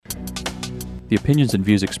The opinions and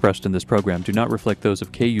views expressed in this program do not reflect those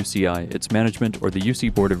of KUCI, its management, or the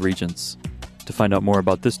UC Board of Regents. To find out more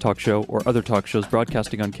about this talk show or other talk shows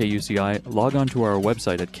broadcasting on KUCI, log on to our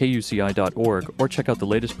website at kuci.org or check out the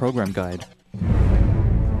latest program guide.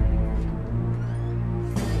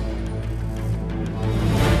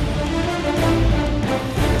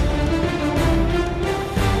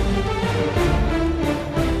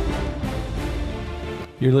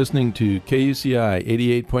 You're listening to KUCI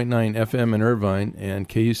 88.9 FM in Irvine and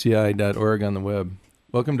KUCI.org on the web.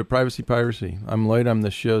 Welcome to Privacy Piracy. I'm Lloyd, I'm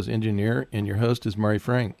the show's engineer, and your host is Mari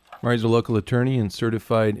Frank. Mari's a local attorney and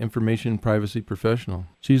certified information privacy professional.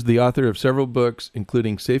 She's the author of several books,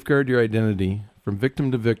 including Safeguard Your Identity, From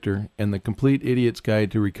Victim to Victor, and The Complete Idiot's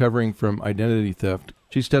Guide to Recovering from Identity Theft.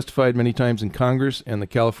 She's testified many times in Congress and the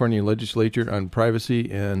California legislature on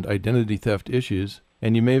privacy and identity theft issues.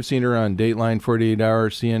 And you may have seen her on Dateline, 48 Hour,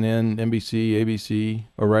 CNN, NBC, ABC,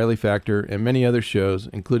 O'Reilly Factor, and many other shows,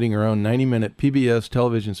 including her own 90-minute PBS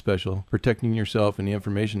television special, Protecting Yourself in the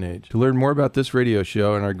Information Age. To learn more about this radio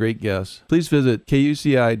show and our great guests, please visit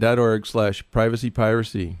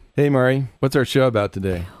kuci.org/privacypiracy. Hey, Mari, what's our show about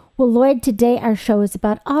today? Well, Lloyd, today our show is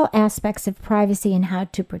about all aspects of privacy and how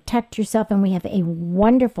to protect yourself, and we have a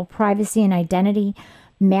wonderful privacy and identity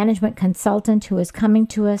management consultant who is coming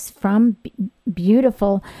to us from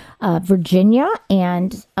beautiful Virginia,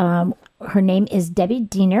 and her name is Debbie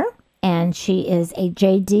Diener, and she is a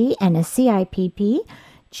JD and a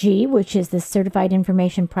CIPP-G, which is the Certified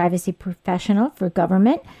Information Privacy Professional for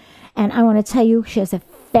Government. And I want to tell you, she has a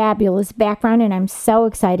fabulous background, and I'm so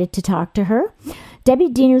excited to talk to her. Debbie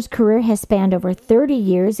Diener's career has spanned over 30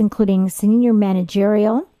 years, including senior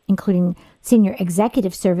managerial, including senior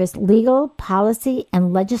executive service, legal, policy,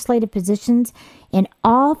 and legislative positions in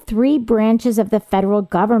all three branches of the federal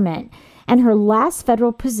government. And her last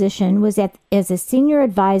federal position was as a senior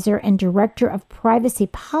advisor and director of privacy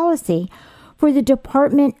policy for the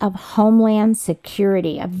Department of Homeland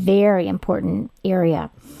Security, a very important area.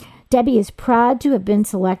 Debbie is proud to have been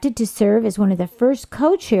selected to serve as one of the first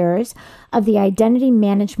co-chairs of the Identity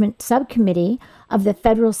Management Subcommittee of the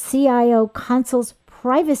Federal CIO Council's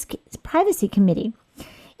Privacy Committee.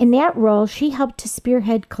 In that role, she helped to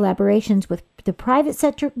spearhead collaborations with the private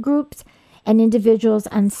sector groups and individuals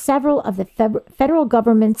on several of the federal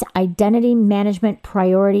government's identity management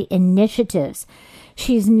priority initiatives.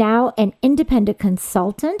 She's now an independent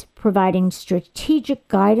consultant providing strategic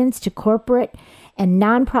guidance to corporate and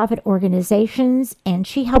nonprofit organizations, and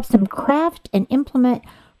she helps them craft and implement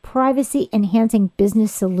privacy-enhancing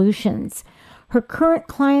business solutions. Her current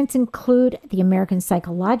clients include the American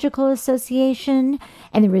Psychological Association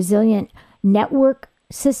and the Resilient Network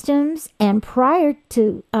Systems, and prior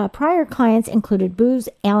clients included Booz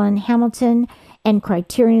Allen Hamilton and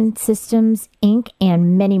Criterion Systems, Inc.,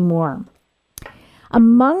 and many more.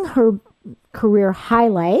 Among her career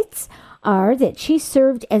highlights are that she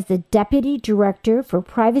served as the Deputy Director for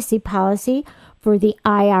Privacy Policy for the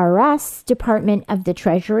IRS Department of the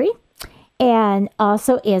Treasury, and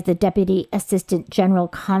also as the Deputy Assistant General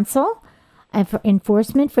Counsel for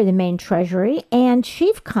Enforcement for the Maine Treasury, and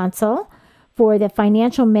Chief Counsel for the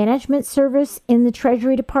Financial Management Service in the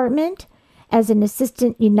Treasury Department, as an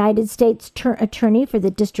Assistant United States Attorney for the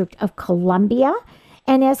District of Columbia,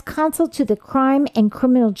 and as Counsel to the Crime and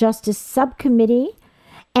Criminal Justice Subcommittee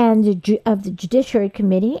and of the Judiciary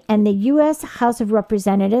Committee and the U.S. House of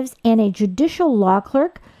Representatives, and a Judicial Law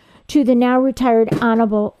Clerk to the now retired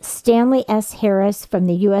Honorable Stanley S. Harris from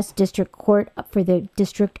the U.S. District Court for the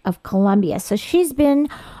District of Columbia. So she's been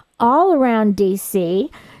all around D.C.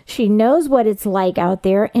 She knows what it's like out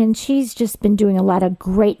there, and she's just been doing a lot of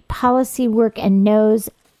great policy work and knows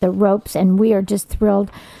the ropes, and we are just thrilled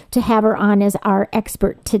to have her on as our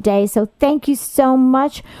expert today. So thank you so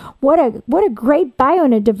much. What a great bio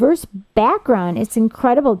and a diverse background. It's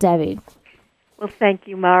incredible, Debbie. Well, thank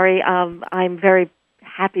you, Mari. I'm very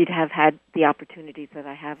happy to have had the opportunities that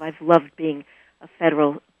I have. I've loved being a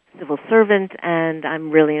federal civil servant, and I'm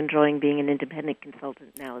really enjoying being an independent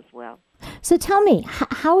consultant now as well. So tell me,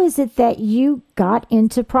 how is it that you got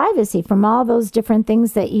into privacy from all those different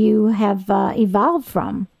things that you have evolved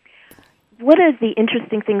from? One of the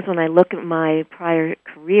interesting things when I look at my prior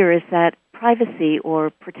career is that privacy, or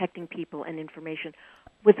protecting people and information,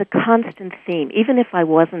 was a constant theme. Even if I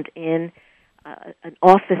wasn't in an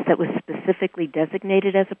office that was specifically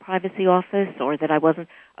designated as a privacy office, or that I wasn't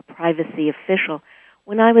a privacy official,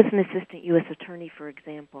 when I was an assistant U.S. attorney, for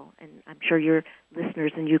example, and I'm sure your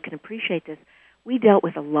listeners and you can appreciate this, we dealt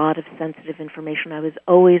with a lot of sensitive information. I was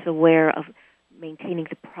always aware of maintaining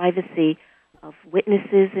the privacy of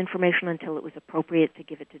witnesses' information until it was appropriate to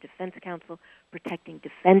give it to defense counsel, protecting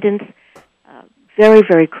defendants' very,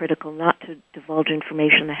 very critical not to divulge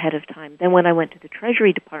information ahead of time. Then when I went to the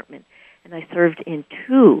Treasury Department and I served in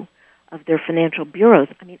 2 of their financial bureaus,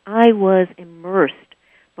 I mean, I was immersed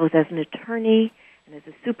both as an attorney and as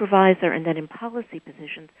a supervisor and then in policy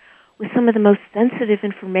positions with some of the most sensitive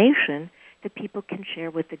information that people can share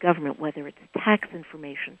with the government, whether it's tax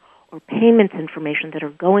information or payments information that are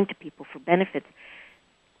going to people for benefits.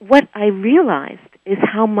 What I realized is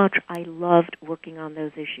how much I loved working on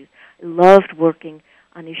those issues. I loved working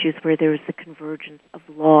on issues where there was the convergence of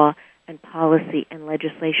law and policy and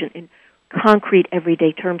legislation in concrete,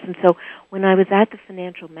 everyday terms. And so when I was at the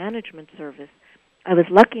Financial Management Service, I was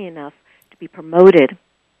lucky enough to be promoted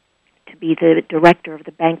to be the director of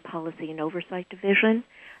the Bank Policy and Oversight Division,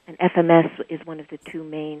 and FMS is one of the 2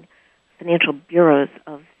 main financial bureaus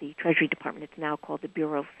of the Treasury Department. It's now called the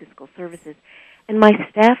Bureau of Fiscal Services. And my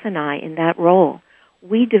staff and I, in that role,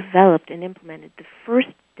 we developed and implemented the first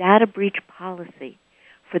data breach policy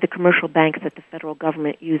for the commercial banks that the federal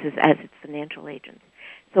government uses as its financial agents.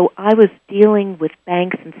 So I was dealing with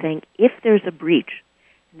banks and saying, if there's a breach,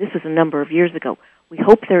 and this was a number of years ago, we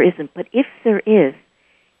hope there isn't, but if there is,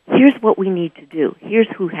 here's what we need to do. Here's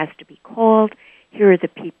who has to be called. Here are the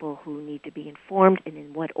people who need to be informed and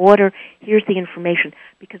in what order. Here's the information.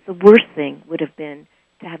 Because the worst thing would have been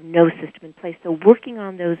to have no system in place. So working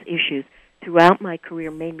on those issues throughout my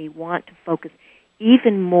career made me want to focus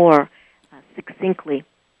even more succinctly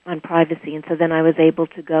on privacy. And so then I was able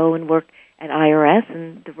to go and work at IRS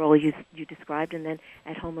and the role you described, and then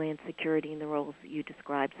at Homeland Security and the roles that you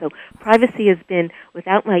described. So privacy has been,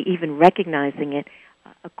 without my even recognizing it,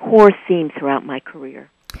 a core theme throughout my career.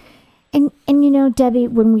 And you know, Debbie,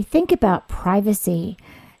 when we think about privacy,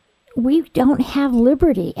 we don't have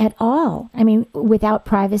liberty at all. I mean, without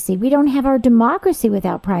privacy. We don't have our democracy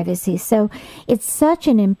without privacy. So it's such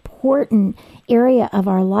an important area of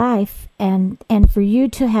our life, and for you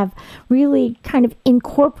to have really kind of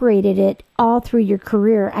incorporated it all through your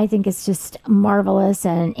career, I think it's just marvelous,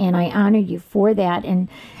 and I honor you for that. And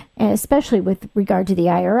especially with regard to the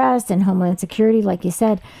IRS and Homeland Security, like you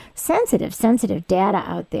said, sensitive data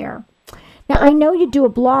out there. Now, I know you do a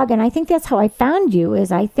blog, and I think that's how I found you,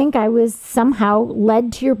 is I think I was somehow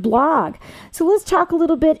led to your blog. So let's talk a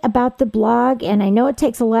little bit about the blog, and I know it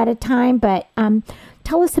takes a lot of time, but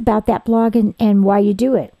tell us about that blog and why you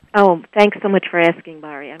do it. Oh, thanks so much for asking,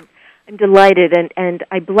 Mari. I'm delighted, and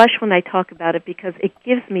I blush when I talk about it because it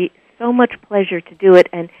gives me so much pleasure to do it,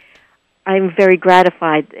 and I'm very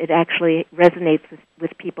gratified it actually resonates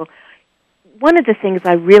with people. One of the things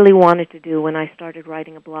I really wanted to do when I started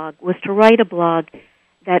writing a blog was to write a blog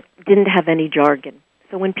that didn't have any jargon.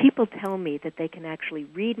 So when people tell me that they can actually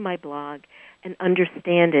read my blog and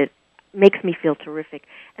understand it, makes me feel terrific.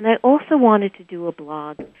 And I also wanted to do a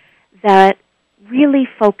blog that really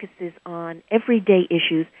focuses on everyday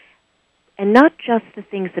issues and not just the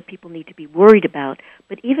things that people need to be worried about,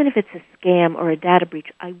 but even if it's a scam or a data breach,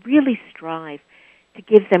 I really strive to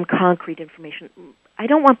give them concrete information. I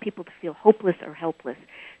don't want people to feel hopeless or helpless.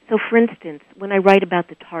 So, for instance, when I write about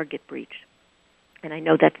the Target breach, and I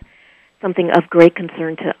know that's something of great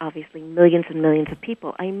concern to, obviously, millions and millions of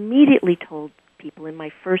people, I immediately told people in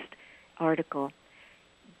my first article,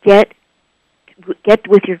 get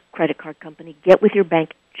with your credit card company, get with your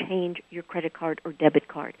bank, change your credit card or debit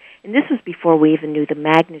card. And this was before we even knew the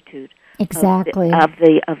magnitude exactly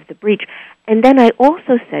of the breach. And then I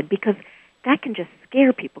also said, because that can just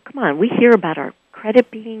scare people. Come on, we hear about our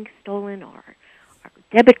credit being stolen or our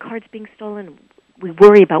debit cards being stolen. We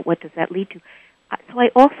worry about what does that lead to. So I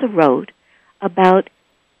also wrote about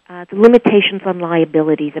the limitations on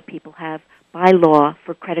liability that people have by law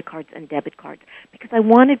for credit cards and debit cards, because I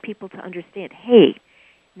wanted people to understand, hey,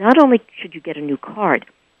 not only should you get a new card,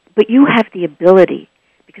 but you have the ability,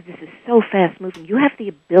 because this is so fast-moving, you have the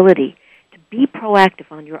ability to be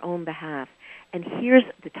proactive on your own behalf. And here's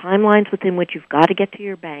the timelines within which you've got to get to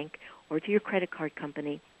your bank or to your credit card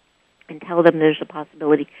company and tell them there's a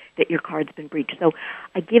possibility that your card's been breached. So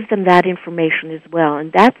I give them that information as well.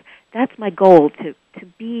 And that's my goal, to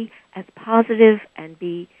be as positive and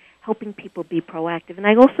be helping people be proactive. And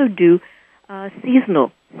I also do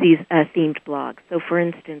seasonal themed blogs. So, for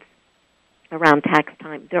instance, around tax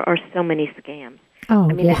time, there are so many scams. Oh,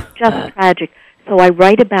 I mean, yeah. it's just tragic. So I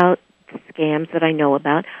write about the scams that I know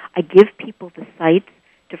about. I give people the sites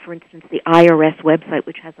to, for instance, the IRS website,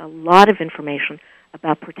 which has a lot of information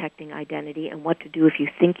about protecting identity and what to do if you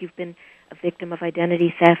think you've been a victim of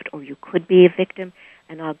identity theft or you could be a victim.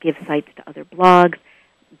 And I'll give sites to other blogs,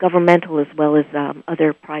 governmental as well as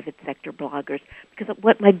other private sector bloggers. Because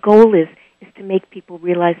what my goal is to make people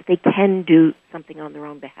realize they can do something on their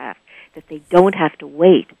own behalf, that they don't have to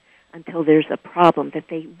wait until there's a problem, that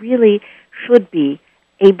they really should be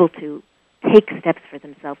able to take steps for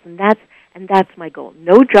themselves. And that's my goal.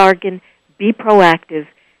 No jargon, be proactive,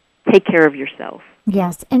 take care of yourself.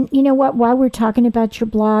 Yes. And you know what? While we're talking about your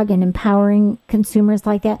blog and empowering consumers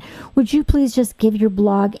like that, would you please just give your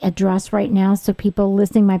blog address right now so people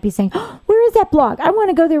listening might be saying, oh, where is that blog? I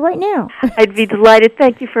want to go there right now. I'd be delighted.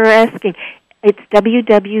 Thank you for asking. It's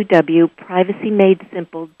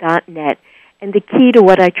www.privacymadesimple.net. And the key to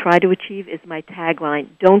what I try to achieve is my tagline,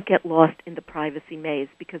 don't get lost in the privacy maze,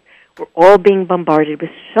 because we're all being bombarded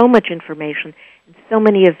with so much information and so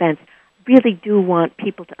many events. Really do want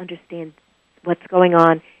people to understand what's going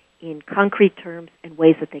on in concrete terms and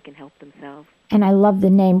ways that they can help themselves. And I love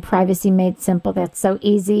the name Privacy Made Simple. That's so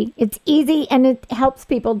easy. It's easy, and it helps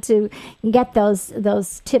people to get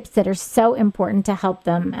those tips that are so important to help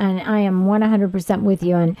them. And I am 100% with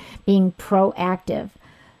you on being proactive.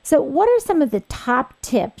 So what are some of the top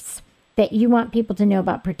tips that you want people to know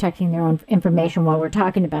about protecting their own information while we're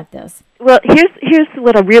talking about this? Well, here's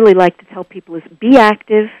what I really like to tell people is be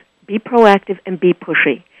active, be proactive, and be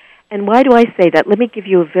pushy. And why do I say that? Let me give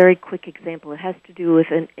you a very quick example. It has to do with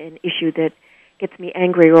an issue that gets me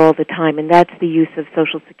angry all the time, and that's the use of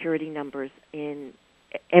Social Security numbers in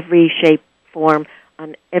every shape, form,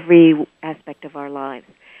 on every aspect of our lives.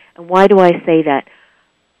 And why do I say that?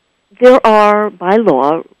 There are, by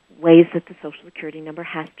law, ways that the Social Security number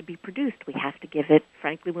has to be produced. We have to give it,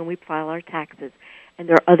 frankly, when we file our taxes. And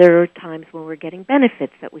there are other times when we're getting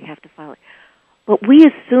benefits that we have to file it. But we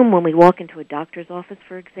assume when we walk into a doctor's office,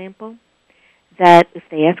 for example, that if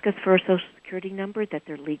they ask us for a Social Security number, that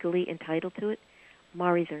they're legally entitled to it.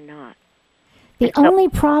 Mari, they're not. The only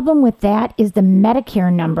problem with that is the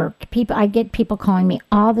Medicare number. I get people calling me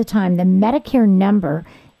all the time. The Medicare number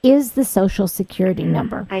is the Social Security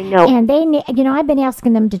number. I know. And I've been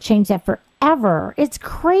asking them to change that forever. It's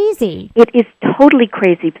crazy. It is totally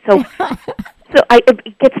crazy. So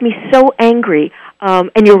it gets me so angry.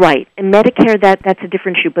 And you're right. And Medicare, that's a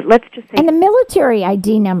different issue. But let's just say... And the military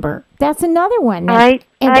ID number, that's another one. I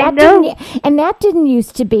know. And that didn't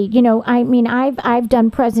used to be, I've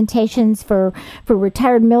done presentations for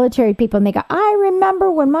retired military people, and they go, I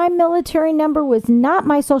remember when my military number was not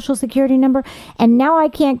my Social Security number, and now I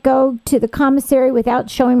can't go to the commissary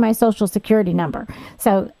without showing my Social Security number.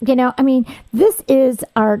 So, this is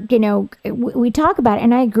our, we talk about it,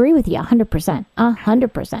 and I agree with you 100%.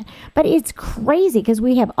 But it's crazy because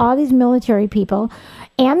we have all these military people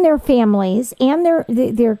and their families and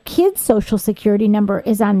their kids' Social Security number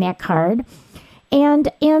is on that card,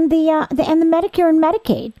 and the Medicare and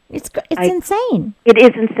Medicaid. It's insane. It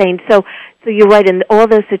is insane. So you're right. In all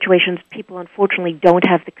those situations, people unfortunately don't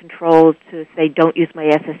have the control to say don't use my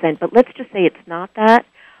SSN. But let's just say it's not that.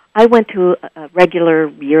 I went to a regular,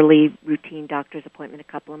 yearly, routine doctor's appointment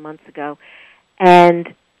a couple of months ago,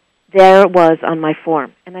 and there it was on my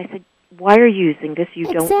form, and I said, "Why are you using this? You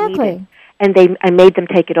don't need it." And I made them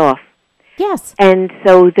take it off. Yes. And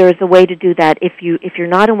so there's a way to do that. If you're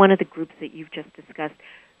not in one of the groups that you've just discussed,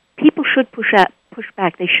 people should push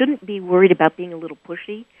back. They shouldn't be worried about being a little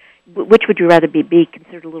pushy. Which would you rather be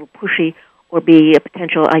considered a little pushy or be a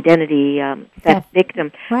potential identity theft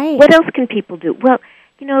victim? Right. What else can people do? Well,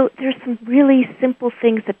 there's some really simple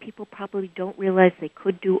things that people probably don't realize they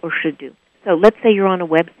could do or should do. So let's say you're on a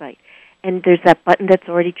website, and there's that button that's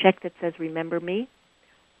already checked that says "Remember Me."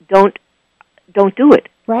 Don't do it.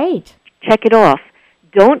 Right. Check it off.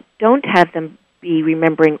 Don't have them be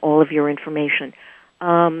remembering all of your information.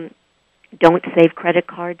 Don't save credit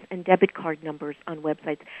cards and debit card numbers on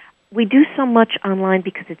websites. We do so much online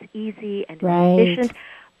because it's easy and efficient,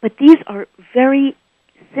 but these are very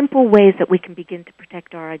simple ways that we can begin to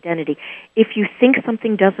protect our identity. If you think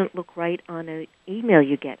something doesn't look right on an email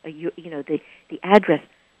you get, the address,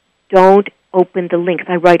 don't open the links.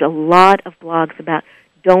 I write a lot of blogs about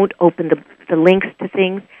don't open the links to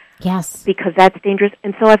things. Yes. Because that's dangerous.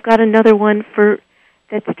 And so I've got another one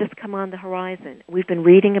that's just come on the horizon. We've been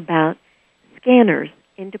reading about scanners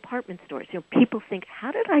in department stores. People think,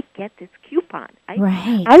 how did I get this coupon? I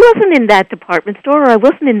wasn't in that department store, or I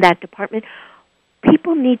wasn't in that department.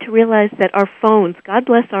 People need to realize that our phones, God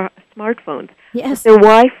bless our smartphones, yes, they're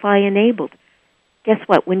Wi-Fi enabled. Guess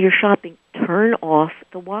what? When you're shopping, turn off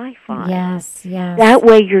the Wi-Fi. Yes. That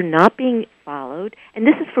way you're not being followed. And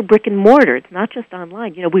this is for brick and mortar. It's not just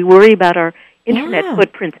online. We worry about our internet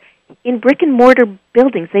footprints. In brick and mortar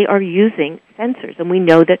buildings, they are using sensors. And we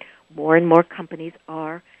know that more and more companies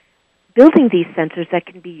are building these sensors that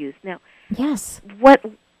can be used. Now, yes,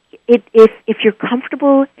 if you're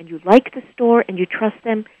comfortable and you like the store and you trust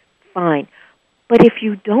them, fine. But if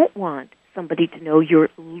you don't want somebody to know your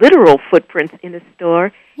literal footprints in a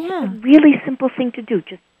store. Yeah. It's a really simple thing to do.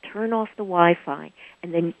 Just turn off the Wi-Fi.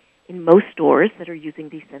 And then in most stores that are using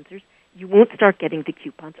these sensors, you won't start getting the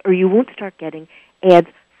coupons, or you won't start getting ads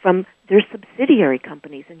from their subsidiary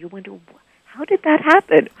companies. And you wonder, how did that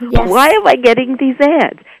happen? Yes. Why am I getting these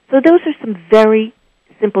ads? So those are some very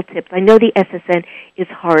simple tips. I know the SSN is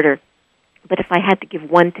harder, but if I had to give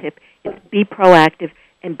one tip, it's be proactive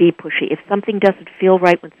and be pushy. If something doesn't feel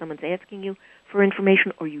right when someone's asking you for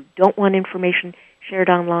information, or you don't want information shared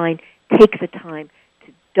online, take the time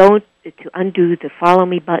to undo the follow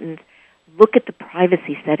me buttons. Look at the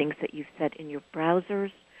privacy settings that you've set in your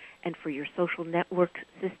browsers and for your social network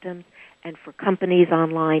systems and for companies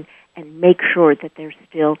online, and make sure that they're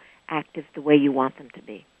still active the way you want them to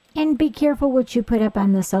be. And be careful what you put up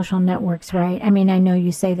on the social networks, right? I mean, I know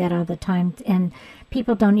you say that all the time, and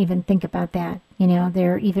people don't even think about that. You know,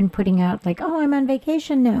 they're even putting out like, oh, I'm on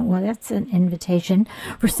vacation now. Well, that's an invitation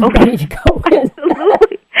for somebody to go in.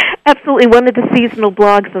 Absolutely. Absolutely. One of the seasonal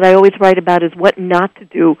blogs that I always write about is what not to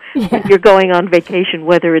do when you're going on vacation,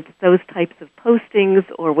 whether it's those types of postings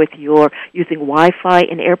or with your using Wi-Fi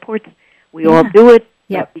in airports. We all do it.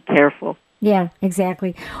 Yep. Be careful. Yeah,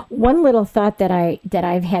 exactly. One little thought that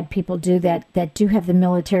I've had people do that do have the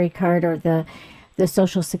military card or the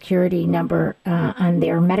Social Security number on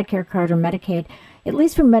their Medicare card or Medicaid, at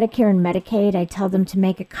least for Medicare and Medicaid, I tell them to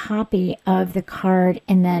make a copy of the card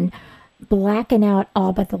and then blacken out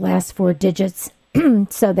all but the last 4 digits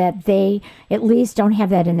so that they at least don't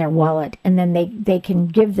have that in their wallet, and then they can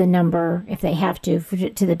give the number if they have to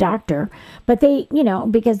the doctor. But they, you know,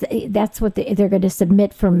 because that's what they're going to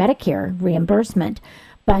submit for Medicare reimbursement.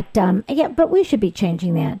 But but we should be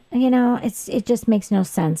changing that. You know, it just makes no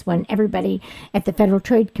sense when everybody at the Federal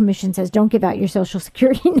Trade Commission says, "Don't give out your Social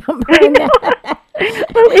Security number."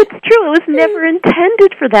 Well, it's true. It was never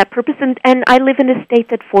intended for that purpose, and I live in a state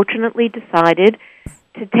that fortunately decided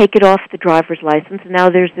to take it off the driver's license, and now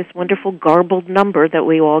there's this wonderful garbled number that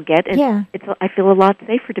we all get, and I feel a lot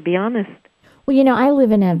safer, to be honest. Well, you know, I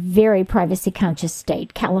live in a very privacy-conscious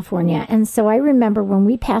state, California, and so I remember when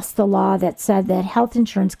we passed the law that said that health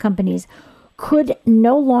insurance companies could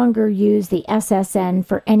no longer use the SSN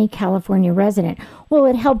for any California resident. Well,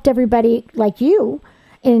 it helped everybody like you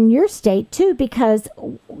in your state, too, because,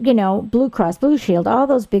 you know, Blue Cross, Blue Shield, all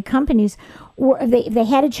those big companies, they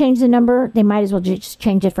had to change the number. They might as well just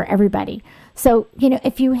change it for everybody. So, you know,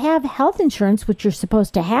 if you have health insurance, which you're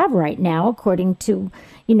supposed to have right now, according to,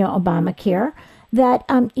 you know, Obamacare, that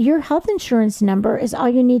your health insurance number is all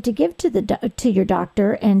you need to give to your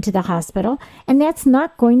doctor and to the hospital, and that's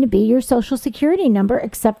not going to be your Social Security number,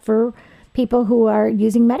 except for people who are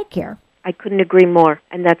using Medicare. I couldn't agree more,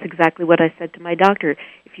 and that's exactly what I said to my doctor.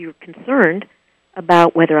 If you're concerned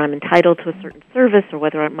about whether I'm entitled to a certain service or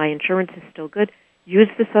whether my insurance is still good, use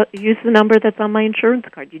the number that's on my insurance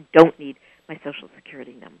card. You don't need my Social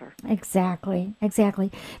Security number. Exactly.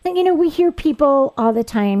 Then, you know, we hear people all the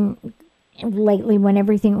time lately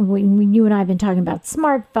when you and I have been talking about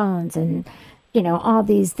smartphones and, you know, all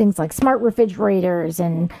these things like smart refrigerators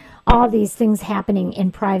and all these things happening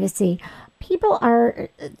in privacy. People are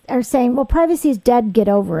saying, well, privacy is dead, get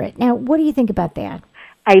over it. Now, what do you think about that?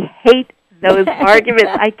 I hate those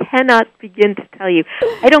arguments. I cannot begin to tell you.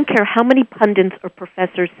 I don't care how many pundits or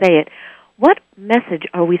professors say it. What message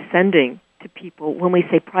are we sending to people when we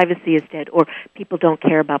say privacy is dead or people don't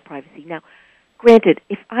care about privacy? Now, granted,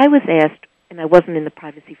 if I was asked, and I wasn't in the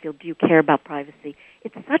privacy field, do you care about privacy?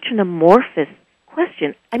 It's such an amorphous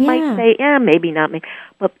question. I might say, maybe not.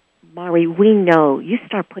 But, Mari, we know. You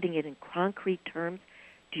start putting it in concrete terms.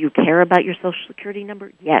 Do you care about your Social Security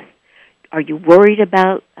number? Yes. Are you worried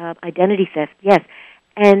about identity theft? Yes.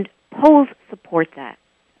 And polls support that.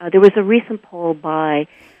 There was a recent poll by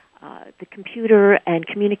the Computer and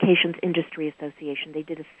Communications Industry Association. They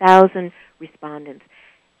did 1,000 respondents.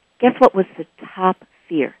 Guess what was the top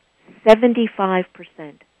fear? 75%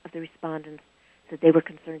 of the respondents said they were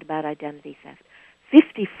concerned about identity theft.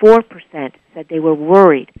 54% said they were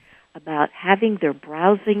worried about having their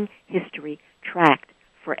browsing history tracked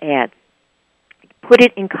for ads. Put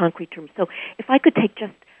it in concrete terms. So if I could take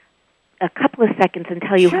just a couple of seconds and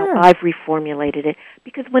tell you how I've reformulated it,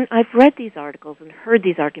 because when I've read these articles and heard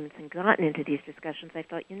these arguments and gotten into these discussions, I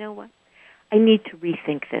thought, you know what? I need to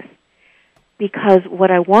rethink this, because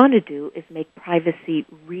what I want to do is make privacy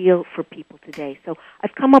real for people today. So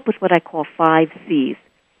I've come up with what I call 5 C's.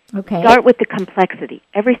 Okay. Start with the complexity.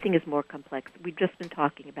 Everything is more complex. We've just been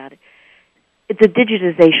talking about it. It's a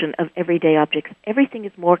digitization of everyday objects. Everything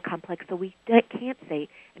is more complex, so we can't say,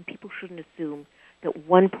 and people shouldn't assume, that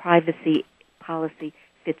one privacy policy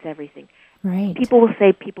fits everything. Right. People will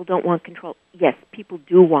say people don't want control. Yes, people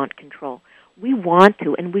do want control. We want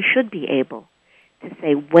to, and we should be able to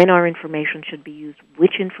say when our information should be used,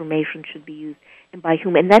 which information should be used, and by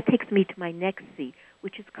whom. And that takes me to my next C,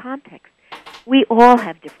 which is context. We all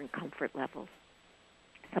have different comfort levels.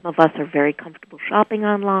 Some of us are very comfortable shopping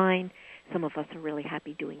online. Some of us are really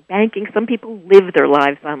happy doing banking. Some people live their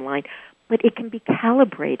lives online. But it can be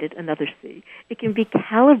calibrated, another C, it can be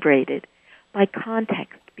calibrated by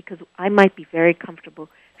context, because I might be very comfortable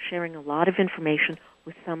sharing a lot of information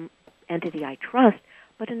with some entity I trust,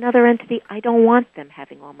 but another entity, I don't want them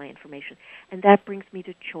having all my information. And that brings me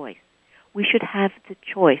to choice. We should have the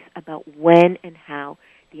choice about when and how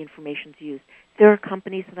the information is used. There are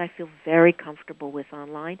companies that I feel very comfortable with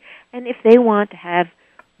online, and if they want to have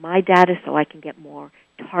my data so I can get more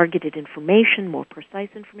targeted information, more precise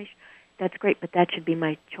information, that's great, but that should be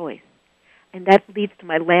my choice. And that leads to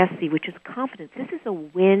my last C, which is confidence. This is a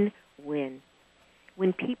win-win.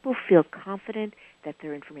 When people feel confident that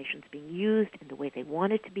their information is being used in the way they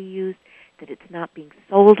want it to be used, that it's not being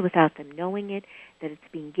sold without them knowing it, that it's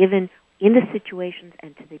being given in the situations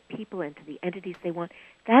and to the people and to the entities they want,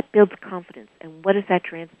 that builds confidence. And what does that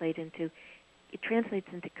translate into? It translates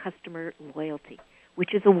into customer loyalty,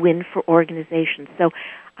 which is a win for organizations. So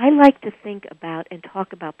I like to think about and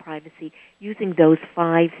talk about privacy using those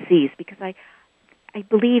 5 C's, because I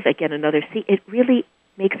believe, again, another C, it really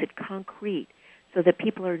makes it concrete so that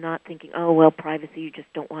people are not thinking, oh, well, privacy, you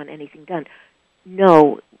just don't want anything done.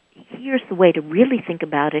 No, here's the way to really think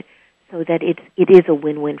about it so that it is a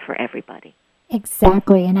win-win for everybody.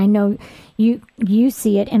 Exactly. And I know you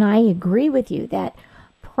see it, and I agree with you that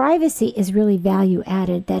privacy is really value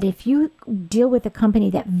added, that if you deal with a company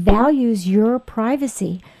that values your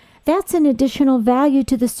privacy, that's an additional value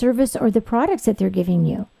to the service or the products that they're giving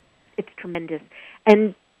you. It's tremendous.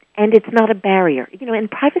 And it's not a barrier.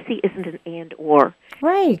 And privacy isn't an and or.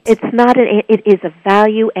 Right. It's not it is a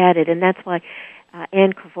value added, and that's why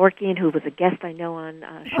Ann Kevorkian, who was a guest I know on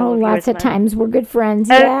show. Oh, lots of times. We're good friends.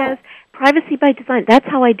 Yeah. Privacy by design. That's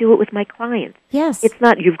how I do it with my clients. Yes. It's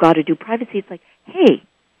not you've got to do privacy. It's like, hey,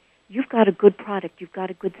 you've got a good product, you've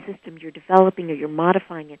got a good system, you're developing or you're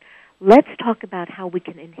modifying it. Let's talk about how we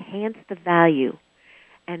can enhance the value.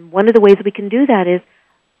 And one of the ways we can do that is,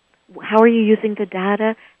 how are you using the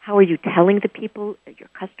data? How are you telling the people, your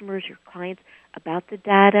customers, your clients, about the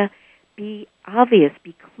data? Be obvious,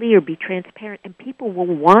 be clear, be transparent, and people will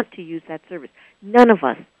want to use that service. None of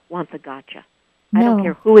us wants a gotcha. No. I don't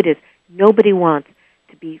care who it is. Nobody wants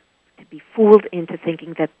to be fooled into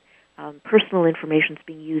thinking that personal information is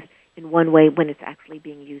being used in one way when it's actually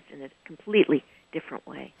being used in a completely different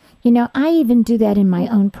way. I even do that in my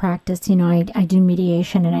own practice. I do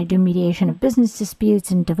mediation, and I do mediation of business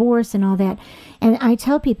disputes and divorce and all that. And I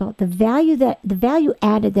tell people the value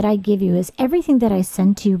added that I give you is everything that I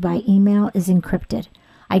send to you by email is encrypted.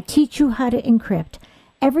 I teach you how to encrypt.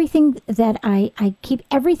 Everything that I keep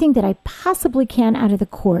everything that I possibly can out of the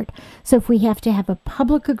court. So if we have to have a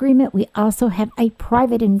public agreement, we also have a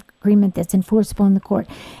private agreement that's enforceable in the court.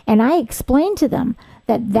 And I explain to them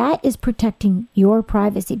that is protecting your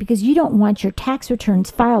privacy, because you don't want your tax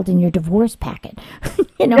returns filed in your divorce packet,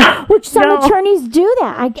 which some attorneys do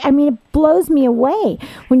that. I mean, it blows me away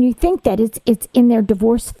when you think that it's in their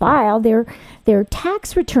divorce file. Their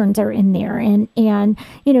tax returns are in there, and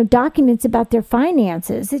documents about their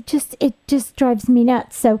finances. It just drives me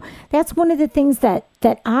nuts. So that's one of the things that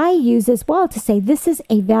I use as well to say, this is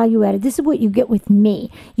a value added. This is what you get with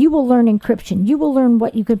me. You will learn encryption. You will learn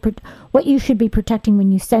what you should be protecting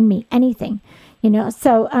when you send me anything.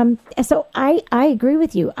 So I agree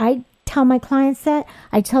with you. I tell my clients that.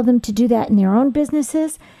 I tell them to do that in their own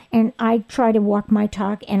businesses, and I try to walk my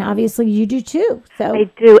talk, and obviously you do too. So I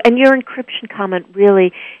do. And your encryption comment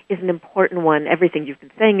really is an important one. Everything you've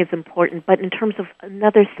been saying is important, but in terms of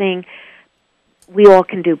another thing we all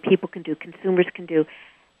can do, people can do, consumers can do,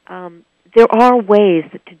 there are ways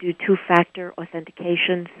to do two-factor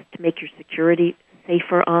authentications to make your security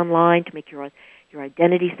safer online, to make your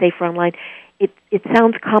identity safer online. It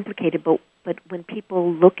sounds complicated, but when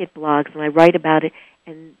people look at blogs, and I write about it,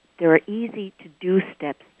 and there are easy-to-do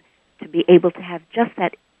steps to be able to have just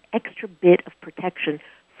that extra bit of protection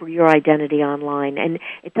for your identity online. And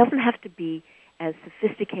it doesn't have to be as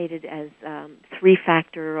sophisticated as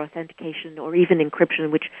three-factor authentication or even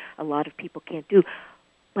encryption, which a lot of people can't do.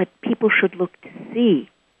 But people should look to see,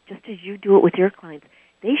 just as you do it with your clients,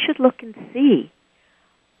 they should look and see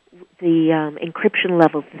the encryption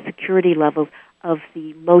levels, the security levels of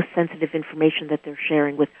the most sensitive information that they're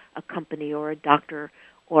sharing with a company or a doctor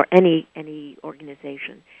or any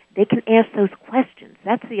organization. They can ask those questions.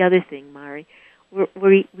 That's the other thing, Mari.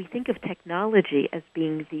 we think of technology as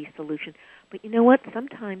being the solution. But you know what?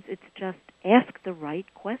 Sometimes it's just ask the right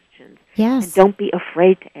questions. Yes. And don't be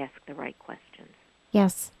afraid to ask the right questions.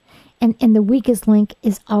 Yes. And the weakest link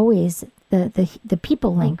is always the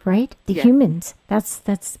people link, right? The humans.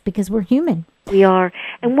 That's because we're human. We are.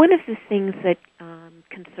 And one of the things that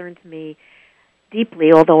concerns me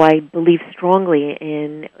deeply, although I believe strongly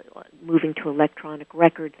in moving to electronic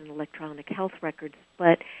records and electronic health records,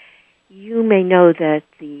 but you may know that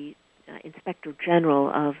the Inspector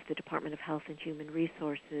General of the Department of Health and Human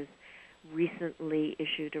Resources recently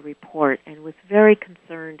issued a report and was very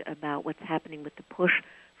concerned about what's happening with the push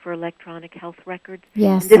for electronic health records.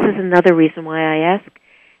 Yes. And this is another reason why I ask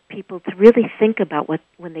people to really think about what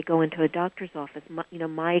when they go into a doctor's office.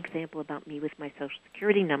 My example about me with my Social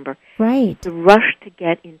Security number. Right. The rush to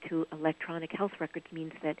get into electronic health records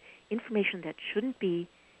means that information that shouldn't be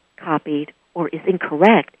copied or is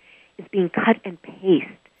incorrect is being cut and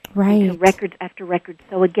pasted into records after records.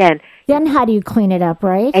 So again... Then how do you clean it up,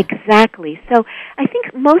 right? Exactly. So I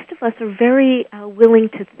think most of us are very willing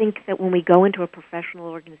to think that when we go into a professional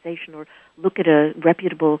organization or look at a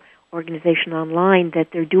reputable organization online that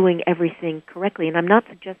they're doing everything correctly. And I'm not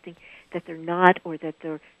suggesting that they're not or that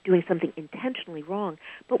they're doing something intentionally wrong,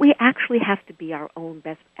 but we actually have to be our own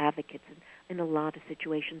best advocates in a lot of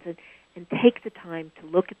situations and take the time to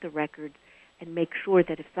look at the records and make sure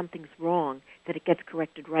that if something's wrong, that it gets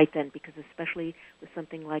corrected right then, because especially with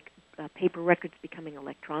something like paper records becoming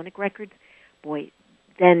electronic records, boy,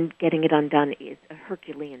 then getting it undone is a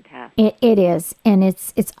Herculean task. It is, and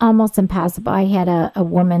it's almost impossible. I had a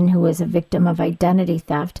woman who was a victim of identity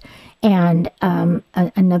theft, and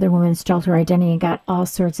another woman stole her identity and got all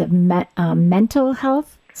sorts of mental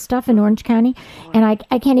health stuff in Orange County, and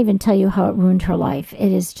I can't even tell you how it ruined her life.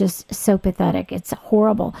 It is just so pathetic. It's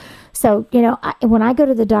horrible. So, when I go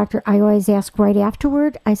to the doctor, I always ask right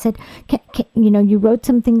afterward. I said, you wrote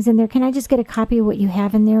some things in there. Can I just get a copy of what you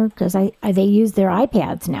have in there? Because they use their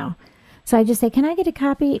iPads now. So I just say, can I get a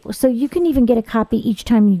copy? So you can even get a copy each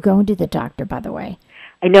time you go into the doctor, by the way.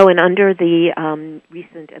 I know, and under the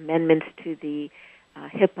recent amendments to the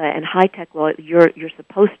HIPAA and high-tech law, you're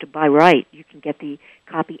supposed to, by right, you can get the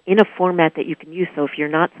copy in a format that you can use. So if you're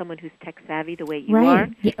not someone who's tech-savvy the way you are,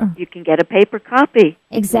 you can get a paper copy.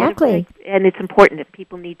 Exactly. And it's important that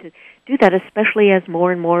people need to do that, especially as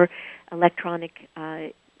more and more electronic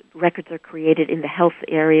records are created in the health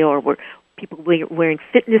area, or where people wearing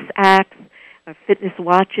fitness acts or fitness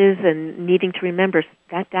watches and needing to remember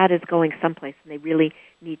that data is going someplace, and they really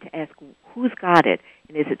need to ask who's got it,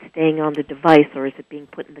 and is it staying on the device, or is it being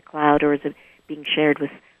put in the cloud, or is it being shared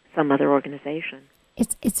with some other organization?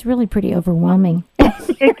 It's really pretty overwhelming.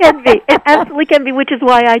 It can be. It absolutely can be, which is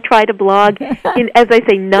why I try to blog in, as I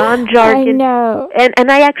say, non-jargon. I know.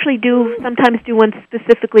 And I actually sometimes do one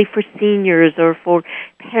specifically for seniors or for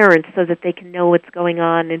parents so that they can know what's going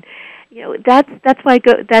on. And that's why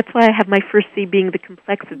I have my first C being the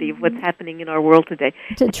complexity of what's happening in our world today.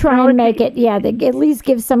 To try and make it, at least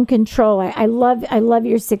give some control. I love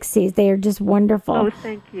your 6 C's. They are just wonderful. Oh,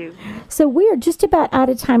 thank you. So we are just about out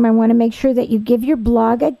of time. I want to make sure that you give your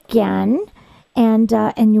blog again and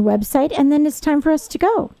your website, and then it's time for us to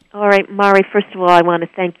go. All right, Mari, first of all, I want to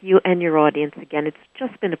thank you and your audience again. It's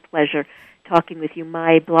just been a pleasure talking with you.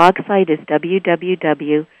 My blog site is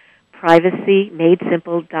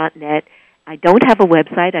www.privacymadesimple.net. I don't have a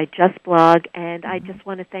website. I just blog, and I just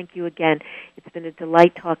want to thank you again. It's been a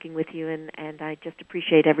delight talking with you, and I just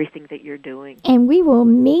appreciate everything that you're doing. And we will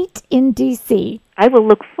meet in D.C. I will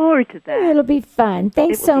look forward to that. It'll be fun.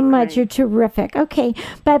 Thanks so much. You're terrific. Okay,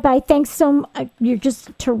 bye-bye. Thanks so much. You're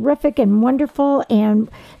just terrific and wonderful. And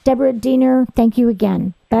Deborah Diener, thank you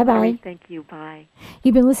again. Bye-bye. All right, thank you. Bye.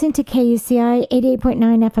 You've been listening to KUCI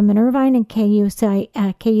 88.9 FM in Irvine and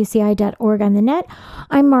KUCI.org on the net.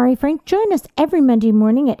 I'm Mari Frank. Join us every Monday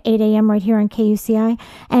morning at 8 a.m. right here on KUCI,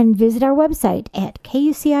 and visit our website at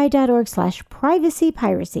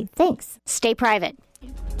KUCI.org/privacypiracy. Thanks. Stay private.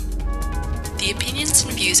 The opinions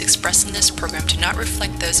and views expressed in this program do not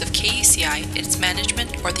reflect those of KUCI, its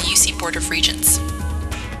management, or the UC Board of Regents.